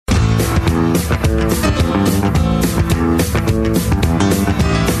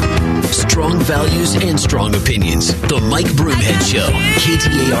strong opinions. The Mike Broomhead Show.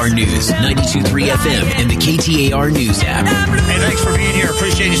 KTAR News, 92.3 FM, and the KTAR News app. Hey, thanks for being here.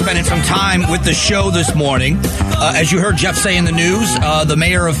 Appreciate you spending some time with the show this morning. As you heard Jeff say in the news, the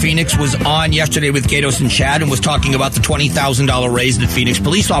mayor of Phoenix was on yesterday with Gatos and Chad and was talking about the $20,000 raise that Phoenix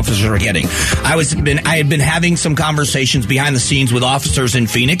police officers are getting. I had been having some conversations behind the scenes with officers in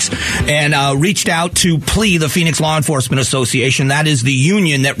Phoenix and reached out to PLEA, the Phoenix Law Enforcement Association. That is the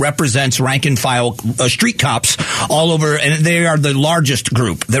union that represents rank and file street cops all over, and they are the largest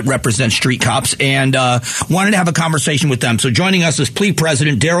group that represents street cops, and wanted to have a conversation with them. So joining us is PLEA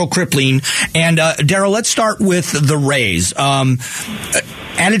President Daryl Kripling. And Daryl, let's start with the raise.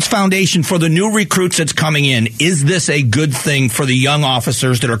 At its foundation, for the new recruits that's coming in, is this a good thing for the young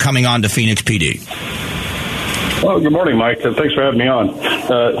officers that are coming on to Phoenix PD? Well, good morning, Mike, and thanks for having me on.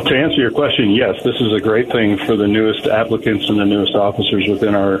 To answer your question, yes, this is a great thing for the newest applicants and the newest officers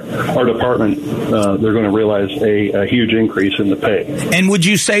within our department. They're going to realize a huge increase in the pay. And would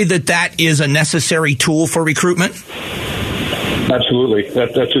you say that that is a necessary tool for recruitment? Absolutely.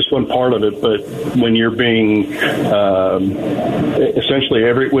 That's just one part of it. But when you're being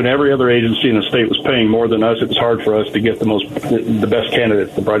essentially when every other agency in the state was paying more than us, it was hard for us to get the best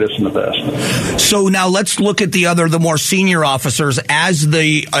candidates, the brightest and the best. So now let's look at the more senior officers. As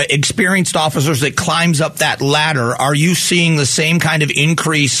the experienced officers that climbs up that ladder, are you seeing the same kind of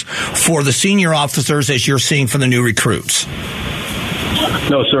increase for the senior officers as you're seeing for the new recruits?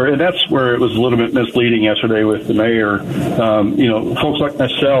 No, sir, and that's where it was a little bit misleading yesterday with the mayor. Folks like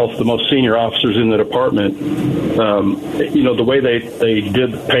myself, the most senior officers in the department, the way they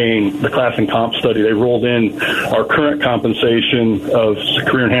did the class and comp study, they rolled in our current compensation of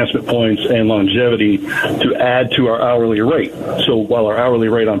career enhancement points and longevity to add to our hourly rate. So while our hourly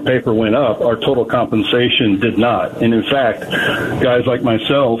rate on paper went up, our total compensation did not. And in fact, guys like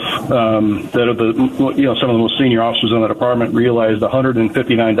myself, that are some of the most senior officers in the department, realized $159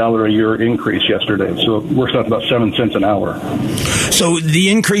 a year increase yesterday. So it works out about 7 cents an hour. So the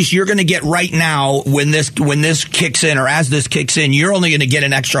increase you're going to get right now when this kicks in, or as this kicks in, you're only going to get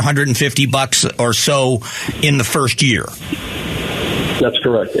an extra $150 or so in the first year. That's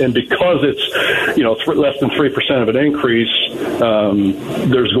correct. And because it's, less than 3% of an increase,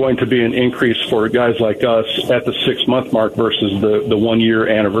 there's going to be an increase for guys like us at the 6-month mark versus the 1-year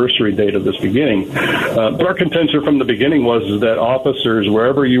anniversary date of this beginning. But our contention from the beginning was that officers,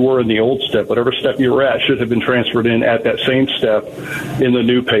 wherever you were in the old step, whatever step you were at, should have been transferred in at that same step in the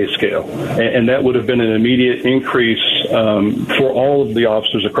new pay scale. And that would have been an immediate increase for all of the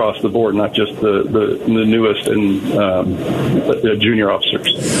officers across the board, not just the newest and the junior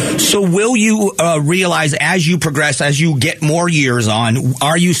officers. So will you realize as you progress, as you get more years on,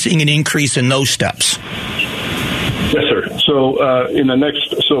 are you seeing an increase in those steps? Yes, sir.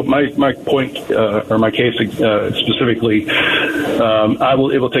 So my point or my case specifically,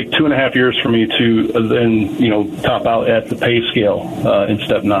 it will take 2.5 years for me to then top out at the pay scale in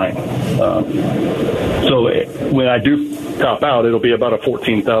step 9. So when I do top out, it'll be about a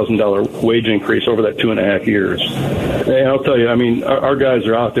 $14,000 wage increase over that 2.5 years. And I'll tell you, our guys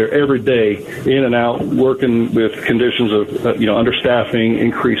are out there every day, in and out, working with conditions of understaffing,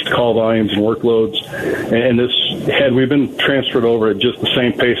 increased call volumes and workloads. And had we been transferred over at just the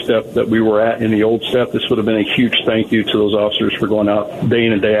same pay step that we were at in the old step, this would have been a huge thank you to those officers for going out day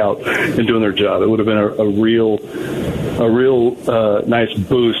in and day out and doing their job. It would have been a real nice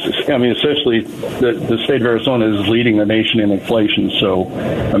boost. Essentially, the state of Arizona is leading the nation in inflation. So,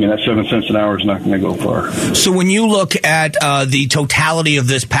 that 7 cents an hour is not going to go far. So when you look at the totality of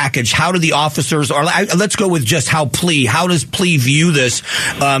this package, how do the officers, or let's go with just how does PLEA view this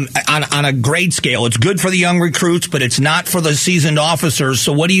on a grade scale? It's good for the young recruits, but it's not for the seasoned officers.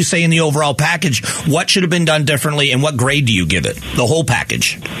 So what do you say in the overall package? What should have been done differently, and what grade do you give it, the whole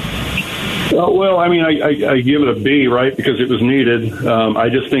package? Well, I give it a B, right, because it was needed. I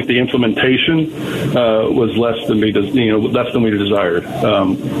just think the implementation was less than we desired.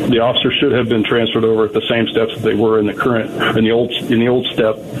 The officers should have been transferred over at the same steps that they were in the old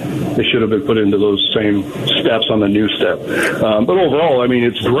step. They should have been put into those same steps on the new step. But overall,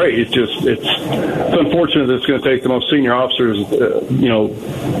 it's great. It's unfortunate that it's going to take the most senior officers,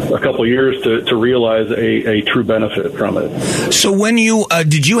 a couple of years to realize a true benefit from it. So when you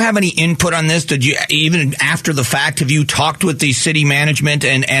did you have any input on this? Did you, even after the fact, have you talked with the city management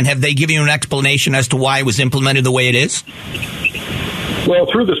and have they given you an explanation as to why it was implemented the way it is? Well,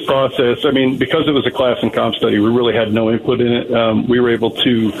 through this process, I mean, because it was a class and comp study, we really had no input in it. We were able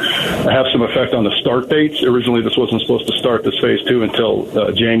to have some effect on the start dates. Originally, this wasn't supposed to start this phase 2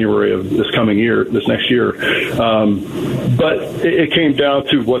 until January of this next year. But it came down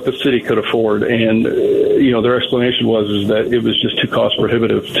to what the city could afford. And, their explanation was that it was just too cost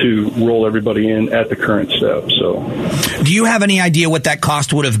prohibitive to roll everybody in at the current step. So, do you have any idea what that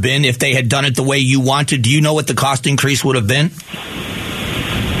cost would have been if they had done it the way you wanted? Do you know what the cost increase would have been?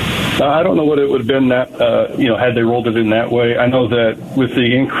 I don't know what it would have been had they rolled it in that way. I know that with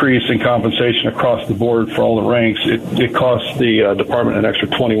the increase in compensation across the board for all the ranks, it cost the department an extra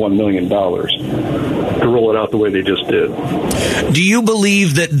 $21 million to roll it out the way they just did. Do you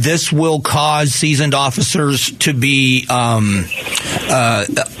believe that this will cause seasoned officers to be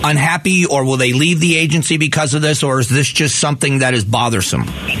unhappy, or will they leave the agency because of this, or is this just something that is bothersome?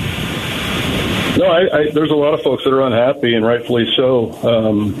 No, there's a lot of folks that are unhappy, and rightfully so.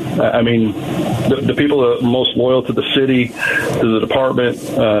 I mean, the people that are most loyal to the city, to the department,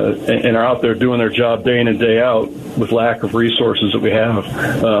 and are out there doing their job day in and day out with lack of resources that we have,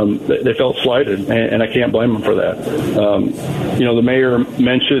 they felt slighted, and I can't blame them for that. The mayor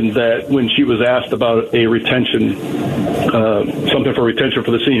mentioned that when she was asked about a retention, something for retention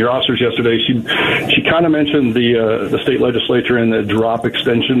for the senior officers yesterday, she kind of mentioned the state legislature and the drop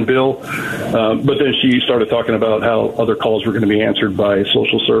extension bill. But then she started talking about how other calls were going to be answered by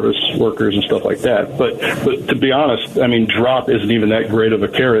social service workers and stuff like that. But to be honest, I mean, drop isn't even that great of a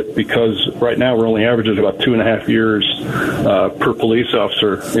carrot, because right now we're only averaging about 2.5 years per police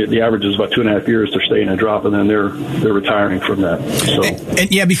officer. The average is about 2.5 years they're staying in drop, and then they're retiring from that. So,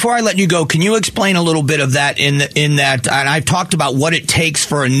 and yeah, before I let you go, can you explain a little bit of that in that? And I've talked about what it takes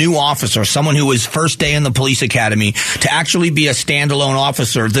for a new officer, someone who is first day in the police academy, to actually be a standalone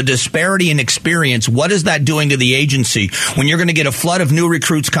officer. The disparity in experience, what is that doing to the agency when you're going to get a flood of new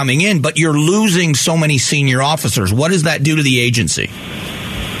recruits coming in, but you're losing so many senior officers? What does that do to the agency?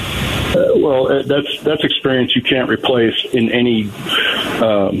 Well, that's experience you can't replace in any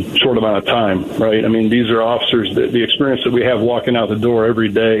short amount of time, right? I mean, these are officers that the experience that we have walking out the door every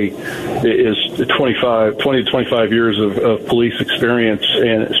day is 20 to 25 years of police experience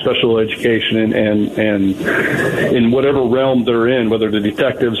and special education and in whatever realm they're in, whether they're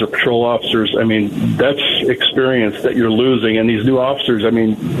detectives or patrol officers. I mean, that's experience that you're losing. And these new officers, I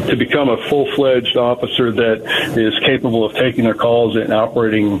mean, to become a full-fledged officer that is capable of taking their calls and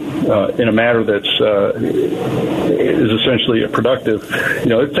operating in a manner that's is essentially productive.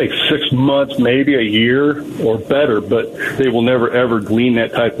 It takes 6 months, maybe a year or better, but they will never ever glean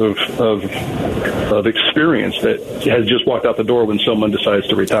that type of experience that has just walked out the door when someone decides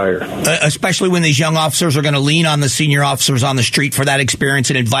to retire. Especially when these young officers are going to lean on the senior officers on the street for that experience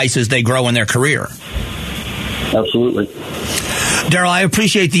and advice as they grow in their career. Absolutely. Daryl, I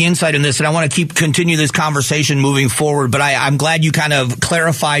appreciate the insight in this, and I want to continue this conversation moving forward, but I'm glad you kind of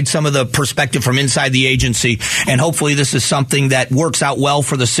clarified some of the perspective from inside the agency, and hopefully this is something that works out well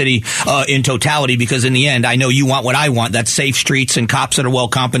for the city in totality, because in the end, I know you want what I want, that's safe streets and cops that are well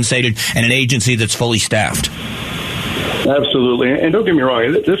compensated and an agency that's fully staffed. Absolutely, and don't get me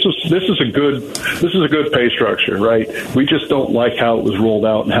wrong. This is a good pay structure, right? We just don't like how it was rolled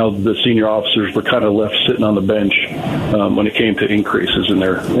out and how the senior officers were kind of left sitting on the bench when it came to increases in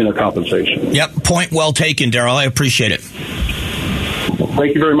their compensation. Yep, point well taken, Daryl. I appreciate it.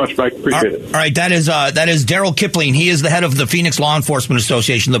 Thank you very much, Mike. Appreciate it. All right, that is Daryl Kipling. He is the head of the Phoenix Law Enforcement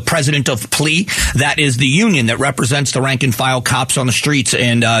Association, the president of PLE. That is the union that represents the rank and file cops on the streets,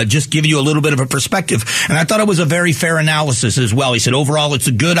 and just give you a little bit of a perspective. And I thought it was a very fair analysis as well. He said, overall, it's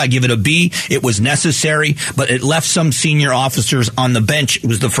a good. I give it a B. It was necessary, but it left some senior officers on the bench,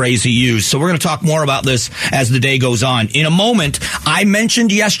 was the phrase he used. So we're going to talk more about this as the day goes on. In a moment, I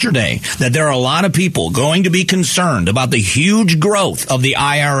mentioned yesterday that there are a lot of people going to be concerned about the huge growth of the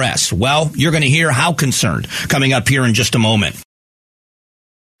IRS. Well, you're going to hear how concerned coming up here in just a moment.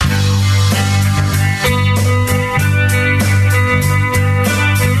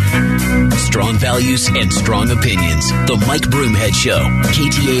 Strong values and strong opinions. The Mike Broomhead Show.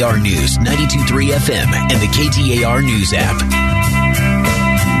 KTAR News, 92.3 FM, and the KTAR News app.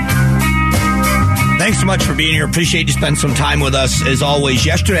 Thanks so much for being here. Appreciate you spending some time with us, as always.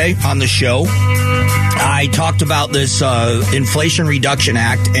 Yesterday on the show, I talked about this Inflation Reduction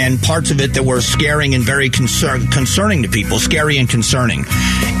Act and parts of it that were scaring and very concerning to people, scary and concerning.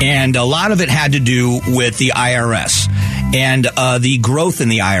 And a lot of it had to do with the IRS and the growth in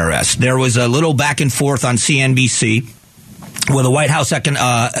the IRS. There was a little back and forth on CNBC with a White House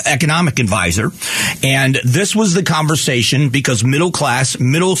economic advisor. And this was the conversation because middle-size,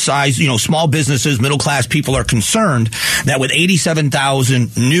 small businesses, middle-class people are concerned that with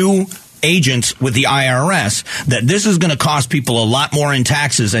 87,000 new agents with the IRS, that this is going to cost people a lot more in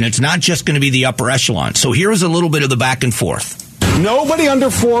taxes, and it's not just going to be the upper echelon. So here's a little bit of the back and forth. Nobody under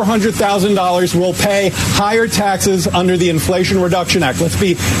 $400,000 will pay higher taxes under the Inflation Reduction Act. Let's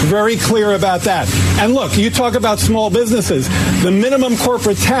be very clear about that. And look, you talk about small businesses. The minimum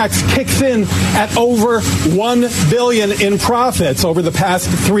corporate tax kicks in at over $1 billion in profits over the past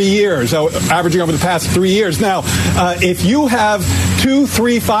 3 years, averaging over the past 3 years. Now, if you have 2,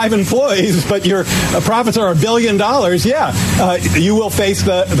 3, 5 employees, but your profits are $1 billion, you will face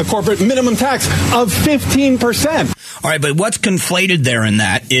the corporate minimum tax of 15%. All right, but what's conflated there in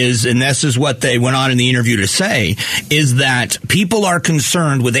that is, and this is what they went on in the interview to say, is that people are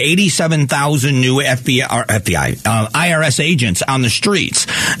concerned with 87,000 new IRS agents on the streets.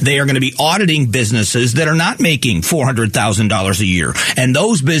 They are going to be auditing businesses that are not making $400,000 a year, and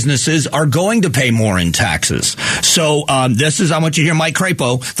those businesses are going to pay more in taxes. So I want you to hear Mike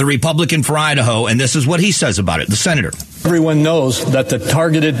Crapo, the Republican for Idaho, and this is what he says about it, the senator. Everyone knows that the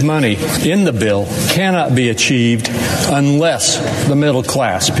targeted money in the bill cannot be achieved unless the middle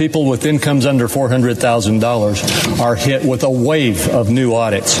class, people with incomes under $400,000, are hit with a wave of new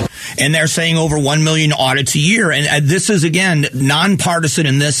audits. And they're saying over 1 million audits a year. And this is, again, nonpartisan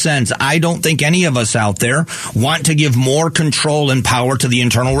in this sense. I don't think any of us out there want to give more control and power to the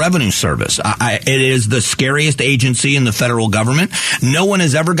Internal Revenue Service. It is the scariest agency in the federal government. No one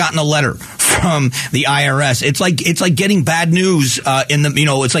has ever gotten a letter from the IRS. It's like getting bad news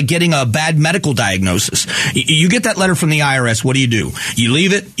it's like getting a bad medical diagnosis. You get that letter from the IRS. What do? You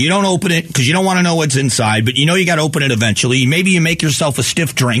leave it. You don't open it because you don't want to know what's inside, but you know you got to open it eventually. Maybe you make yourself a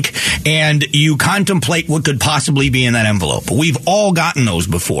stiff drink and you contemplate what could possibly be in that envelope. We've all gotten those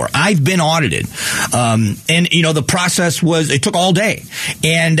before. I've been audited. The process it took all day,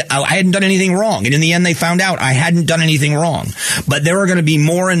 and I hadn't done anything wrong. And in the end, they found out I hadn't done anything wrong. But there are going to be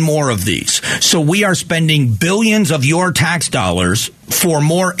more and more of these. So we are spending billions of your tax dollars for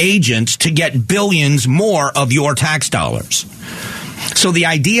more agents to get billions more of your tax dollars. So the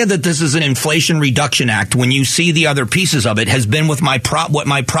idea that this is an Inflation Reduction Act, when you see the other pieces of it, has been with what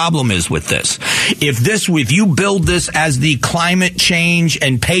my problem is with this. If you build this as the Climate Change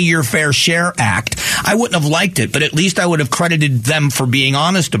and Pay Your Fair Share Act, I wouldn't have liked it, but at least I would have credited them for being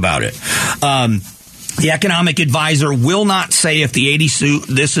honest about it. The economic advisor will not say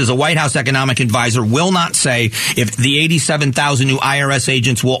this is a White House economic advisor, will not say if the 87,000 new IRS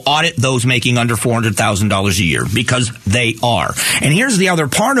agents will audit those making under $400,000 a year, because they are. And here's the other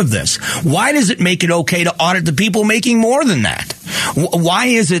part of this. Why does it make it okay to audit the people making more than that? Why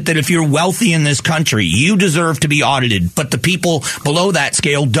is it that if you're wealthy in this country, you deserve to be audited, but the people below that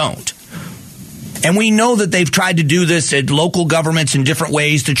scale don't? And we know that they've tried to do this at local governments in different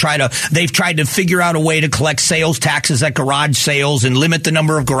ways they've tried to figure out a way to collect sales taxes at garage sales and limit the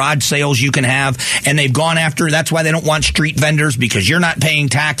number of garage sales you can have. And they've gone after, that's why they don't want street vendors, because you're not paying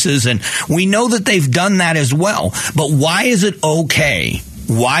taxes. And we know that they've done that as well. But why is it okay?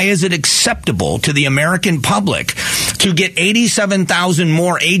 Why is it acceptable to the American public to get 87,000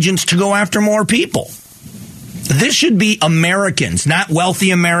 more agents to go after more people? This should be Americans, not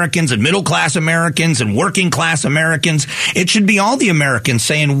wealthy Americans and middle-class Americans and working-class Americans. It should be all the Americans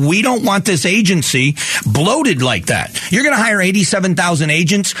saying, we don't want this agency bloated like that. You're going to hire 87,000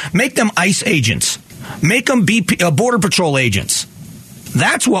 agents. Make them ICE agents. Make them Border Patrol agents.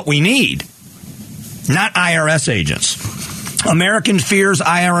 That's what we need, not IRS agents. American fears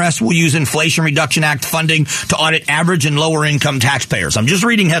IRS will use Inflation Reduction Act funding to audit average and lower income taxpayers. I'm just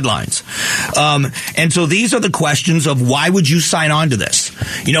reading headlines. And so these are the questions of why would you sign on to this?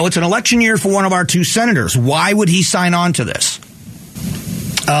 It's an election year for one of our two senators. Why would he sign on to this?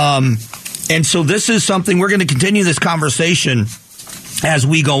 And so this is something we're going to continue this conversation as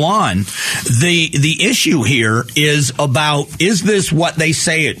we go on. The issue here is this what they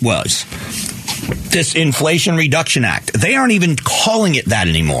say it was? This Inflation Reduction Act. They aren't even calling it that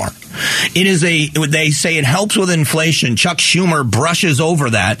anymore. They say it helps with inflation. Chuck Schumer brushes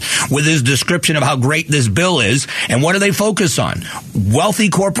over that with his description of how great this bill is. And what do they focus on? Wealthy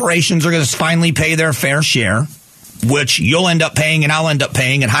corporations are going to finally pay their fair share, which you'll end up paying and I'll end up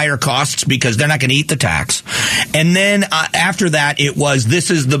paying at higher costs because they're not going to eat the tax. And then after that, this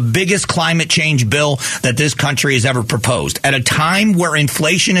is the biggest climate change bill that this country has ever proposed. At a time where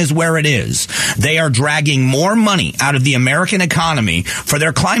inflation is where it is, they are dragging more money out of the American economy for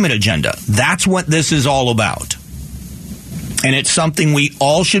their climate agenda. That's what this is all about. And it's something we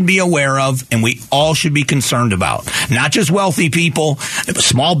all should be aware of and we all should be concerned about. Not just wealthy people,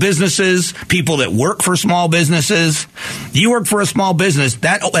 small businesses, people that work for small businesses. You work for a small business,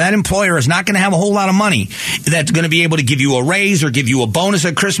 that employer is not going to have a whole lot of money that's going to be able to give you a raise or give you a bonus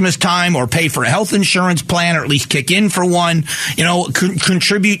at Christmas time or pay for a health insurance plan or at least kick in for one,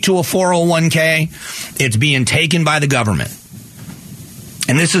 contribute to a 401k. It's being taken by the government.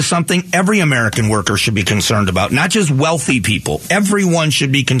 And this is something every American worker should be concerned about, not just wealthy people. Everyone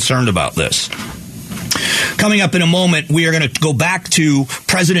should be concerned about this. Coming up in a moment, we are going to go back to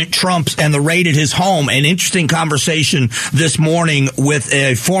President Trump's and the raid at his home. An interesting conversation this morning with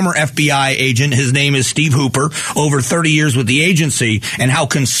a former FBI agent. His name is Steve Hooper, over 30 years with the agency, and how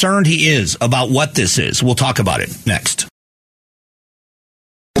concerned he is about what this is. We'll talk about it next.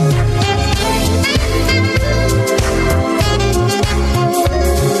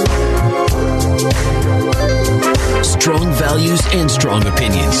 Strong values and strong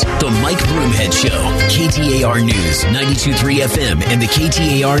opinions. The Mike Broomhead Show. KTAR News, 92.3 FM, and the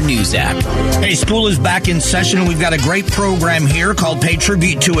KTAR News app. Hey, school is back in session, and we've got a great program here called Pay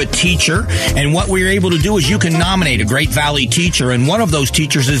Tribute to a Teacher. And what we're able to do is you can nominate a Great Valley teacher, and one of those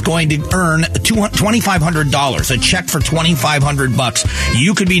teachers is going to earn $2,500, a check for $2,500.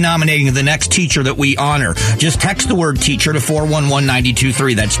 You could be nominating the next teacher that we honor. Just text the word teacher to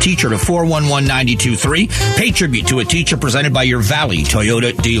 411-923. That's teacher to 411-923. Pay tribute to a teacher, presented by your Valley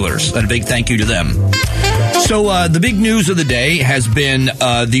Toyota dealers. And a big thank you to them. So the big news of the day has been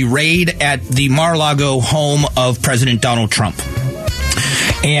the raid at the Mar-a-Lago home of President Donald Trump.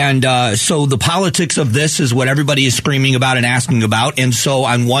 And so the politics of this is what everybody is screaming about and asking about. And so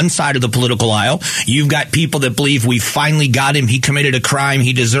on one side of the political aisle, you've got people that believe we finally got him. He committed a crime.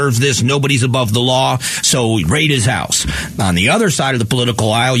 He deserves this. Nobody's above the law. So raid his house. On the other side of the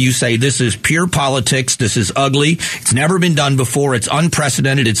political aisle, you say this is pure politics. This is ugly. It's never been done before. It's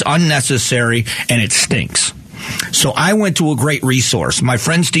unprecedented. It's unnecessary. And it stinks. So I went to a great resource. My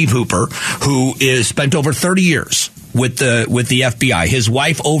friend Steve Hooper, who is spent over 30 years with the FBI, his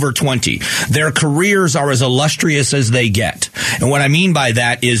wife over 20. Their careers are as illustrious as they get. And what I mean by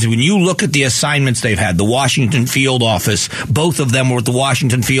that is when you look at the assignments they've had, the Washington field office, both of them were at the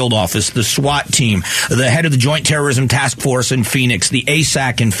Washington field office, the SWAT team, the head of the Joint Terrorism Task Force in Phoenix, the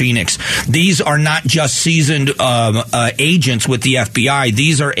ASAC in Phoenix. These are not just seasoned agents with the FBI.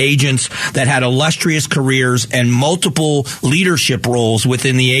 These are agents that had illustrious careers and multiple leadership roles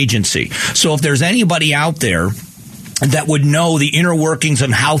within the agency. So if there's anybody out there that would know the inner workings of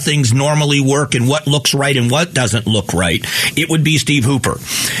how things normally work and what looks right and what doesn't look right, it would be Steve Hooper.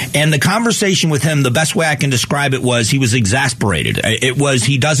 And the conversation with him, the best way I can describe it was he was exasperated. It was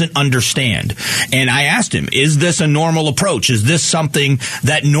he doesn't understand. And I asked him, is this a normal approach? Is this something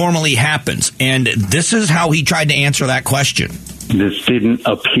that normally happens? And this is how he tried to answer that question. This didn't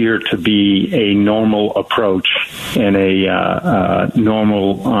appear to be a normal approach and a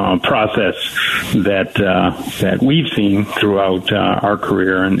normal process that we've seen throughout our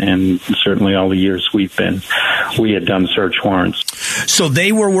career and certainly all the years we had done search warrants. So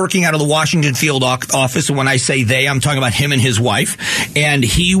they were working out of the Washington field office. And when I say they, I'm talking about him and his wife. And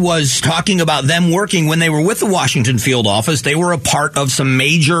he was talking about them working when they were with the Washington field office. They were a part of some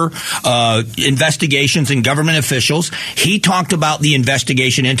major investigations and government officials. He talked about the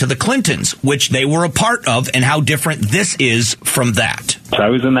investigation into the Clintons, which they were a part of, and how different this is from that. I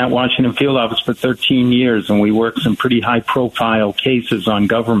was in that Washington field office for 13 years, and we worked some pretty high-profile cases on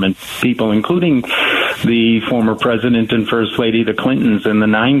government people, including the former president and first lady, the Clintons, in the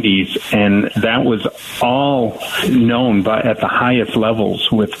 90s, and that was all known at the highest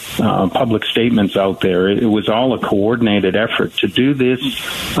levels with public statements out there. It was all a coordinated effort. To do this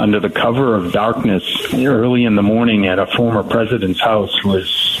under the cover of darkness early in the morning at a former president's house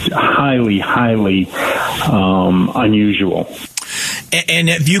was highly, highly unusual. And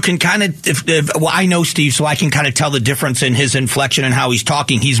if you can kind of, well, I know Steve, so I can kind of tell the difference in his inflection and how he's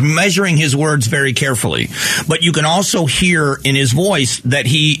talking. He's measuring his words very carefully, but you can also hear in his voice that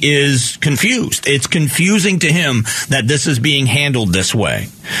he is confused. It's confusing to him that this is being handled this way.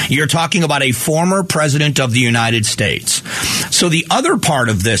 You're talking about a former president of the United States. So the other part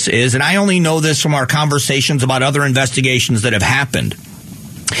of this is, and I only know this from our conversations about other investigations that have happened,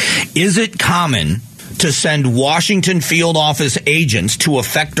 is it common to send Washington field office agents to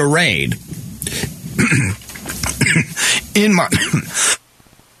effect a raid in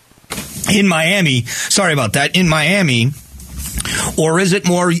Miami? Sorry about that. In Miami, Or is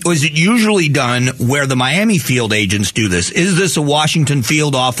it usually done where the Miami field agents do this? Is this a Washington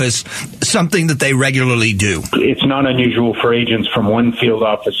field office, something that they regularly do? It's not unusual for agents from one field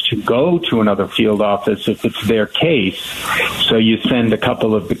office to go to another field office if it's their case. So you send a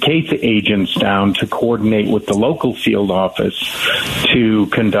couple of the case agents down to coordinate with the local field office to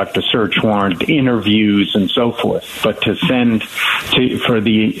conduct a search warrant, interviews, and so forth. But to send for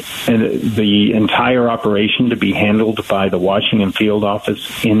the entire operation to be handled by the Washington field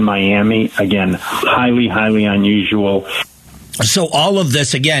office in Miami, again, highly, highly unusual. So all of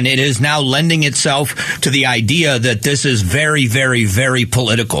this, again, it is now lending itself to the idea that this is very, very, very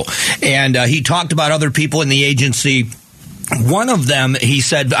political. And he talked about other people in the agency. One of them, he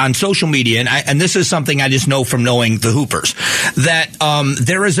said on social media, and this is something I just know from knowing the Hoopers, that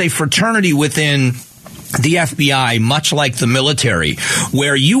there is a fraternity within the FBI, much like the military,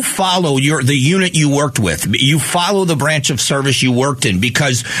 where you follow the unit you worked with. You follow the branch of service you worked in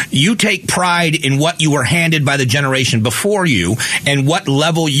because you take pride in what you were handed by the generation before you and what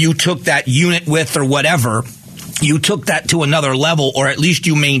level you took that unit with or whatever. You took that to another level, or at least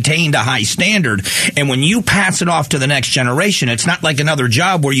you maintained a high standard. And when you pass it off to the next generation, it's not like another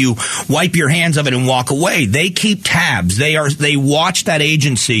job where you wipe your hands of it and walk away. They keep tabs. They watch that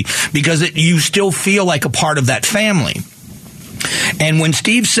agency because you still feel like a part of that family. And when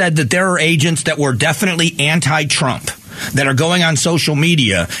Steve said that there are agents that were definitely anti-Trump, that are going on social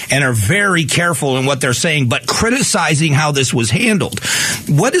media and are very careful in what they're saying, but criticizing how this was handled.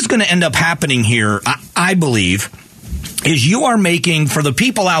 What is going to end up happening here, I believe, is you are making, for the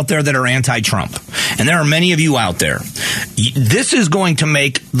people out there that are anti-Trump, and there are many of you out there, this is going to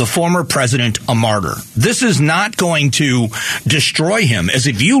make the former president a martyr. This is not going to destroy him. As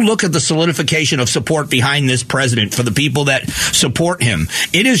if you look at the solidification of support behind this president for the people that support him,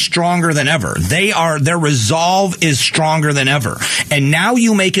 it is stronger than ever. Their resolve is stronger than ever. And now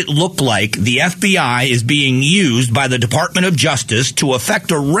you make it look like the FBI is being used by the Department of Justice to effect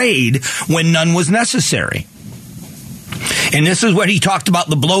a raid when none was necessary. And this is what he talked about,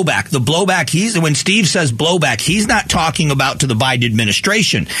 the blowback. The blowback, when Steve says blowback, he's not talking about to the Biden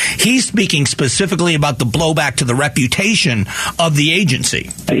administration. He's speaking specifically about the blowback to the reputation of the agency.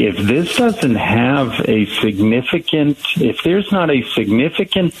 If this doesn't have if there's not a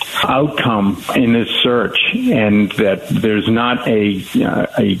significant outcome in this search, and that there's not a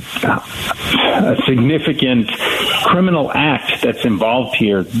significant criminal act that's involved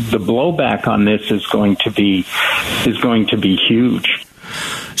here, the blowback on this is going to be huge.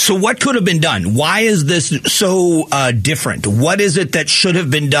 So what could have been done? Why is this so different? What is it that should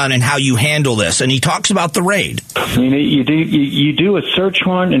have been done and how you handle this? And he talks about the raid. I mean, you do a search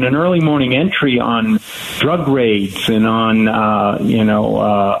warrant and an early morning entry on drug raids and on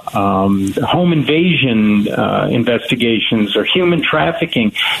home invasion investigations or human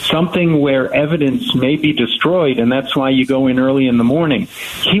trafficking, something where evidence may be destroyed, and that's why you go in early in the morning.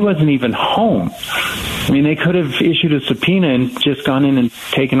 He wasn't even home. I mean, they could have issued a subpoena and just gone in and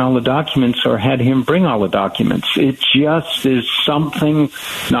taken all the documents, or had him bring all the documents. It just is something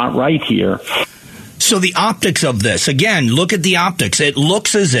not right here. So the optics of this, again, look at the optics. It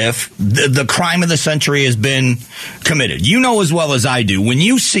looks as if the crime of the century has been committed. You know as well as I do, when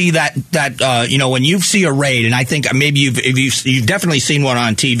you see when you see a raid, and I think maybe you've definitely seen one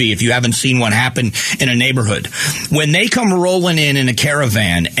on TV if you haven't seen one happen in a neighborhood. When they come rolling in a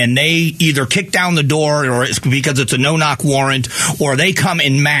caravan and they either kick down the door, or it's because it's a no-knock warrant, or they come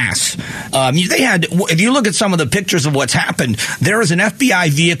in mass. If you look at some of the pictures of what's happened, there is an FBI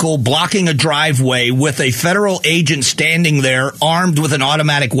vehicle blocking a driveway with a federal agent standing there armed with an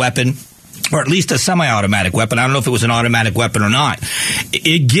automatic weapon, or at least a semi-automatic weapon. I don't know if it was an automatic weapon or not.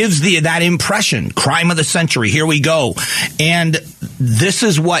 It gives that impression, crime of the century, here we go. And this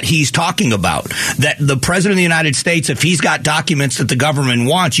is what he's talking about, that the president of the United States, if he's got documents that the government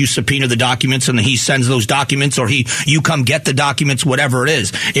wants, you subpoena the documents and he sends those documents, or you come get the documents, whatever it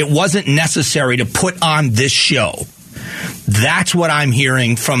is. It wasn't necessary to put on this show. That's what I'm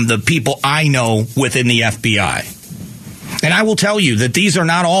hearing from the people I know within the FBI. And I will tell you that these are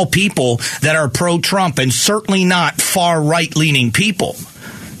not all people that are pro-Trump, and certainly not far right-leaning people.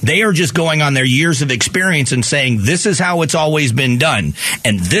 They are just going on their years of experience and saying, this is how it's always been done,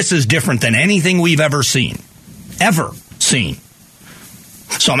 and this is different than anything we've ever seen.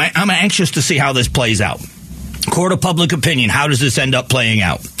 So I'm anxious to see how this plays out. Court of public opinion, how does this end up playing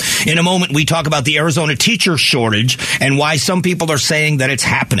out? In a moment, we talk about the Arizona teacher shortage and why some people are saying that it's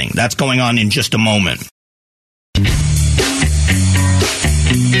happening. That's going on in just a moment.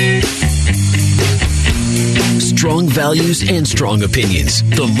 Strong values and strong opinions.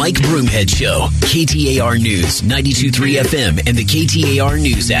 The Mike Broomhead Show. KTAR News, 92.3 FM, and the KTAR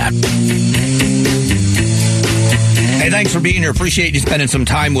News app. Hey, thanks for being here. Appreciate you spending some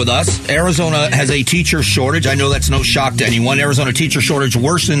time with us. Arizona has a teacher shortage. I know that's no shock to anyone. Arizona teacher shortage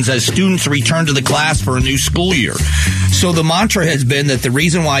worsens as students return to the class for a new school year. So the mantra has been that the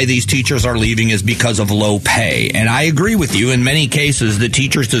reason why these teachers are leaving is because of low pay. And I agree with you. In many cases, the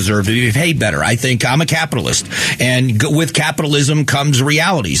teachers deserve to be paid better. I think I'm a capitalist. And with capitalism comes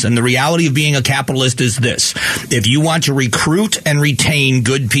realities. And the reality of being a capitalist is this. If you want to recruit and retain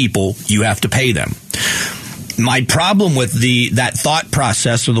good people, you have to pay them. My problem with that thought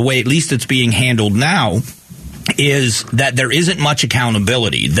process, or the way at least it's being handled now, is that there isn't much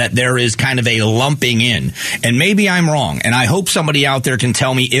accountability, that there is kind of a lumping in. And maybe I'm wrong, and I hope somebody out there can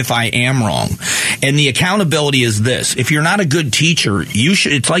tell me if I am wrong. And the accountability is this. If you're not a good teacher,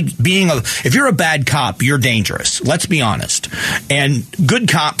 it's like if you're a bad cop, you're dangerous. Let's be honest. And good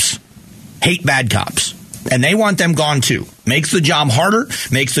cops hate bad cops. And they want them gone too. Makes the job harder,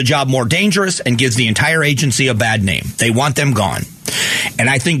 makes the job more dangerous, and gives the entire agency a bad name. They want them gone. And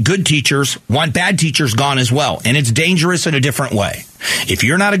I think good teachers want bad teachers gone as well. And it's dangerous in a different way. If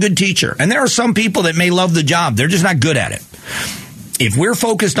you're not a good teacher, and there are some people that may love the job, they're just not good at it. If we're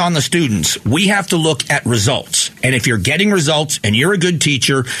focused on the students, we have to look at results. And if you're getting results and you're a good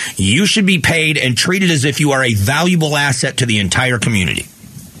teacher, you should be paid and treated as if you are a valuable asset to the entire community.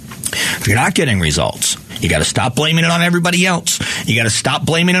 If you're not getting results, you got to stop blaming it on everybody else. You got to stop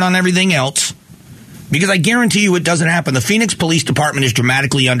blaming it on everything else. Because I guarantee you it doesn't happen. The Phoenix Police Department is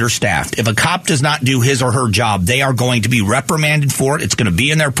dramatically understaffed. If a cop does not do his or her job, they are going to be reprimanded for it. It's going to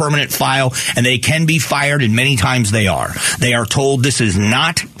be in their permanent file, and they can be fired, and many times they are. They are told this is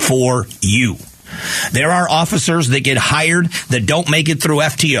not for you. There are officers that get hired that don't make it through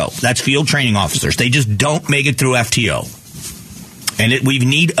FTO. That's field training officers. They just don't make it through FTO. And we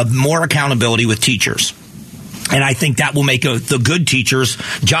need more accountability with teachers. And I think that will make the good teachers'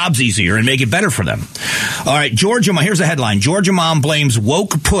 jobs easier and make it better for them. All right, here's a headline. Georgia mom blames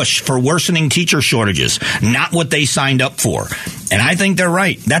woke push for worsening teacher shortages, not what they signed up for. And I think they're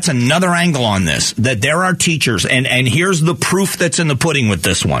right. That's another angle on this, that there are teachers. And here's the proof that's in the pudding with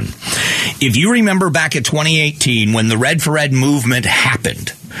this one. If you remember back at 2018 when the Red for Ed movement happened,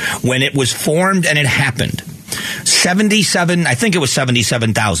 when it was formed and it happened,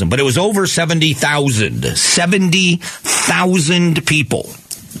 77,000, but it was over 70,000. 70,000 people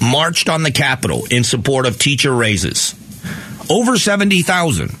marched on the Capitol in support of teacher raises. Over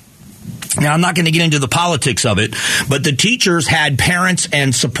 70,000. Now, I'm not going to get into the politics of it, but the teachers had parents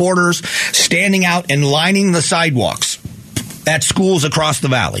and supporters standing out and lining the sidewalks at schools across the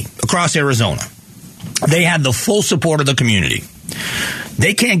valley, across Arizona. They had the full support of the community.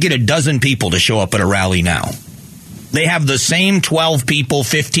 They can't get a dozen people to show up at a rally now. They have the same 12 people,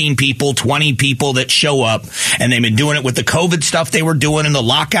 15 people, 20 people that show up, and they've been doing it with the COVID stuff they were doing and the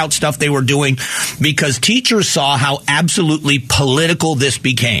lockout stuff they were doing because teachers saw how absolutely political this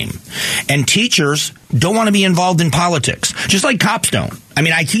became. And teachers don't want to be involved in politics, just like cops don't. I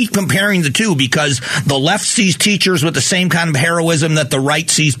mean, I keep comparing the two because the left sees teachers with the same kind of heroism that the right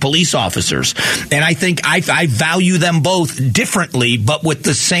sees police officers. And I think I value them both differently, but with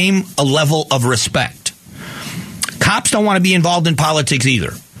the same level of respect. Cops don't want to be involved in politics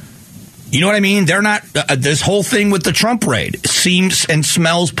either. You know what I mean? They're not. This whole thing with the Trump raid seems and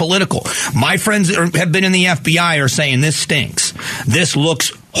smells political. My friends that have been in the FBI are saying this stinks. This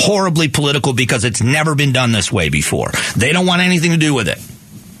looks horribly political because it's never been done this way before. They don't want anything to do with it.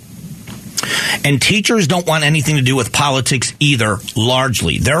 And teachers don't want anything to do with politics either,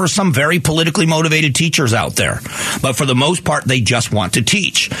 largely. There are some very politically motivated teachers out there, but for the most part, they just want to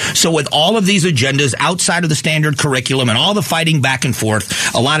teach. So with all of these agendas outside of the standard curriculum and all the fighting back and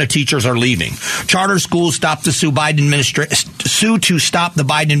forth, a lot of teachers are leaving. Charter schools sue to stop the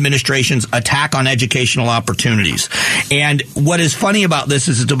Biden administration's attack on educational opportunities. And what is funny about this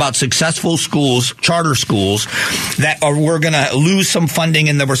is it's about successful schools, charter schools, we're going to lose some funding,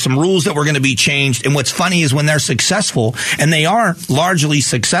 and there were some rules that were going to be changed. And what's funny is when they're successful, and they are largely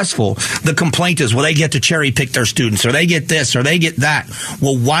successful, the complaint is, well, they get to cherry pick their students, or they get this, or they get that.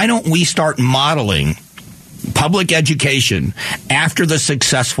 Well, why don't we start modeling public education after the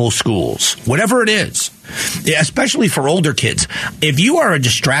successful schools, whatever it is, especially for older kids? If you are a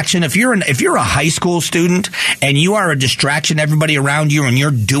distraction, if you're a high school student and you are a distraction to everybody around you and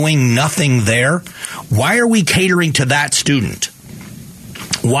you're doing nothing there, why are we catering to that student?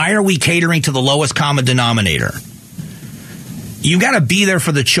 Why are we catering to the lowest common denominator? You got to be there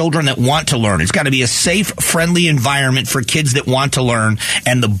for the children that want to learn. It's got to be a safe, friendly environment for kids that want to learn.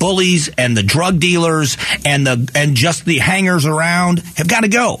 And the bullies and the drug dealers and just the hangers around have got to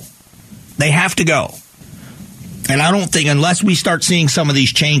go. They have to go. And I don't think, unless we start seeing some of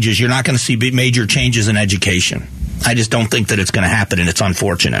these changes, you're not going to see major changes in education. I just don't think that it's going to happen, and it's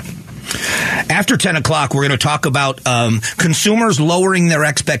unfortunate. After 10 o'clock, we're going to talk about consumers lowering their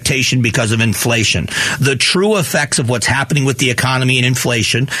expectation because of inflation. The true effects of what's happening with the economy and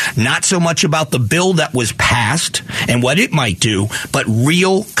inflation. Not so much about the bill that was passed and what it might do, but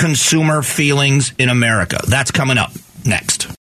real consumer feelings in America. That's coming up next.